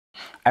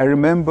I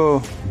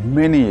remember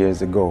many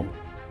years ago,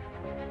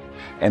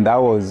 and that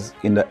was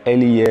in the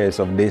early years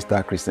of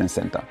Daystar Christian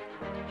Center.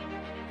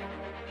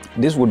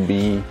 This would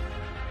be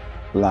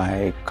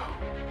like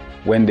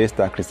when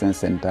Daystar Christian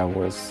Center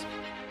was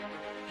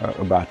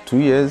about 2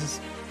 years,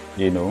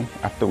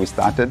 after we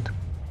started,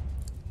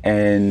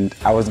 and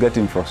I was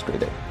getting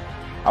frustrated.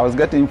 I was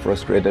getting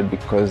frustrated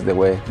because there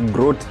were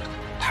growth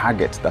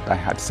targets that I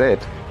had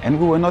set, and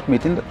we were not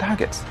meeting the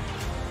targets.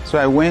 So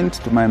I went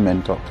to my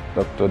mentor,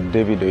 Dr.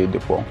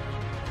 Oyedepo.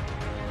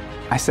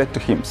 I said to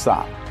him,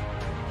 "Sir,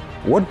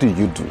 what do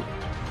you do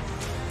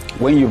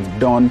when you've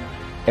done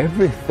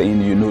everything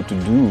you know to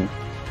do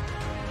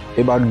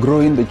about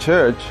growing the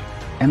church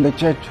and the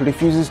church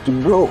refuses to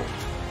grow?"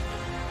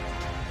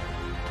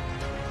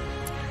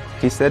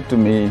 He said to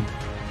me,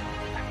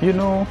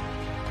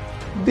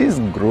 this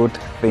growth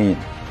thing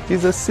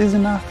is a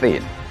seasonal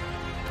thing.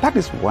 That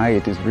is why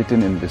it is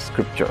written in the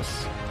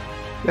scriptures,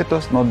 "Let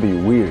us not be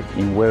weary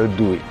in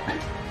well-doing,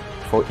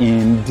 for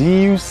in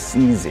due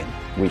season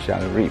we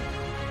shall reap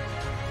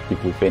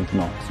if we faint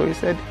not." So he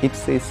said,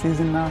 it's a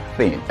seasonal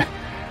thing.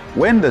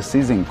 When the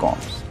season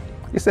comes,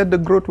 he said, the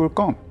growth will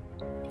come.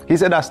 He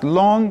said, as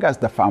long as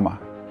the farmer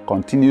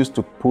continues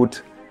to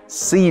put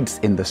seeds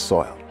in the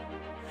soil,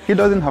 he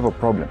doesn't have a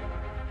problem,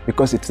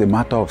 because it's a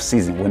matter of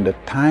season. When the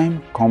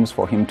time comes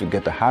for him to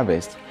get a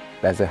harvest,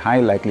 there's a high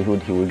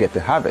likelihood he will get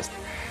a harvest.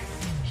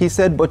 He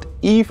said, but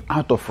if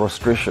out of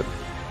frustration,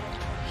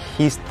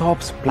 he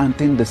stops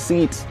planting the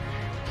seeds,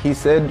 he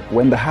said,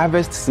 when the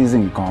harvest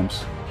season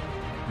comes,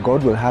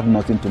 God will have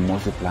nothing to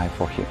multiply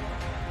for him.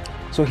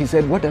 So he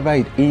said, whatever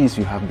it is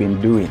you have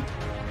been doing,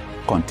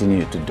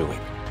 continue to do it.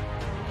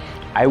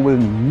 I will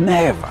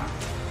never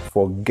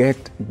forget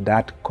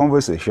that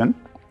conversation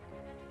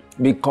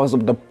because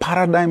of the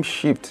paradigm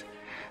shift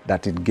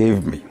that it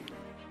gave me.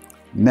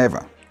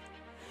 Never.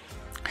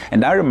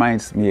 And that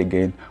reminds me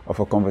again of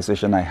a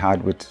conversation I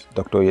had with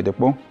Dr.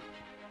 Oyedepo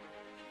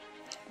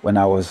when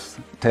I was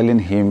telling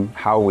him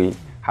how we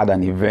had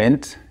an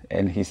event,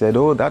 and he said,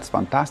 "Oh, that's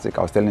fantastic."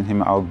 I was telling him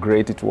how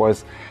great it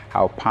was,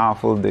 how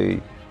powerful the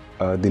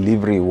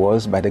delivery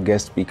was by the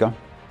guest speaker.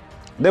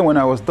 Then when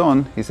I was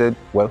done, he said,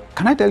 "Well,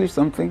 can I tell you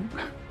something?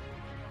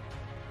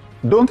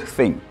 Don't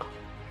think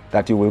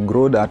that you will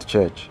grow that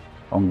church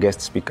on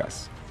guest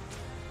speakers.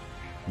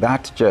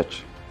 That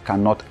church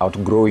cannot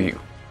outgrow you.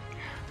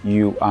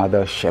 You are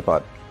the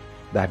shepherd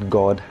that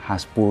God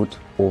has put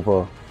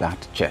over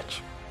that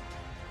church."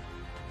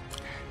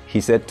 He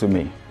said to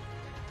me,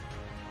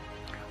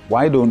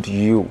 "Why don't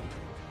you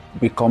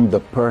become the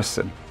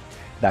person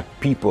that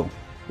people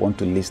want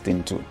to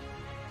listen to?"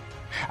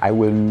 I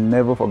will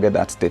never forget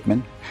that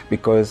statement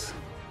because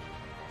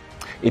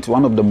it's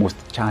one of the most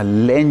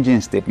challenging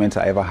statements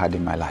I ever had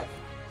in my life.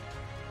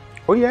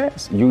 Oh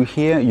yes,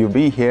 you've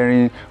been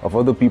hearing of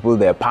other people,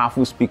 they're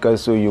powerful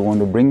speakers, so you want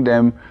to bring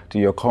them to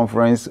your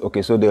conference,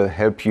 okay, so they'll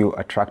help you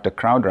attract a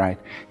crowd, right?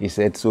 He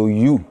said, so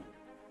you.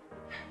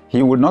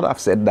 He would not have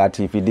said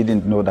that if he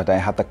didn't know that I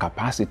had the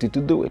capacity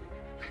to do it.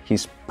 He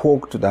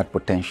spoke to that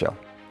potential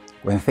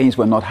when things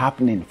were not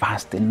happening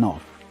fast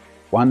enough.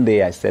 One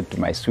day I said to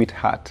my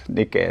sweetheart,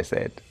 Nikki, I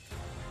said,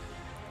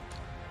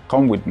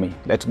 "Come with me,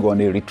 let's go on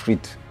a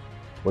retreat.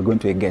 We're going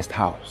to a guest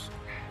house.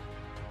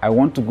 I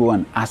want to go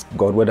and ask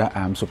God whether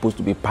I'm supposed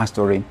to be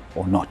pastoring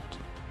or not.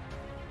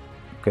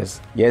 Because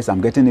yes,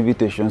 I'm getting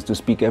invitations to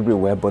speak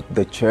everywhere, but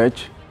the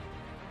church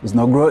is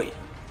not growing."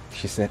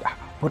 She said,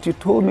 "But you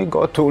told me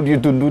God told you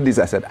to do this."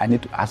 I said, "I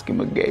need to ask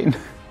him again."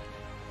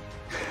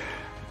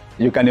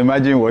 You can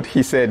imagine what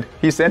he said.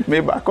 He sent me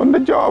back on the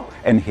job,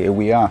 and here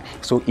we are.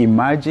 So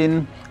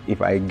imagine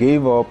if I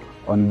gave up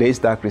on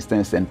Daystar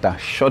Christian Center,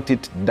 shut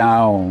it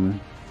down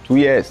 2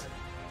 years,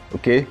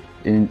 okay?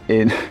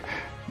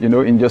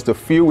 In just a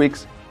few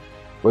weeks,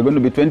 we're going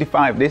to be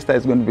 25. Daystar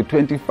is going to be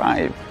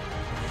 25.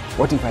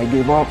 What if I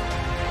gave up?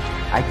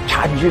 I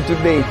charge you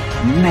today,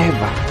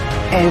 never,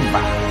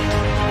 ever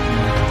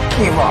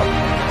give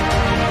up.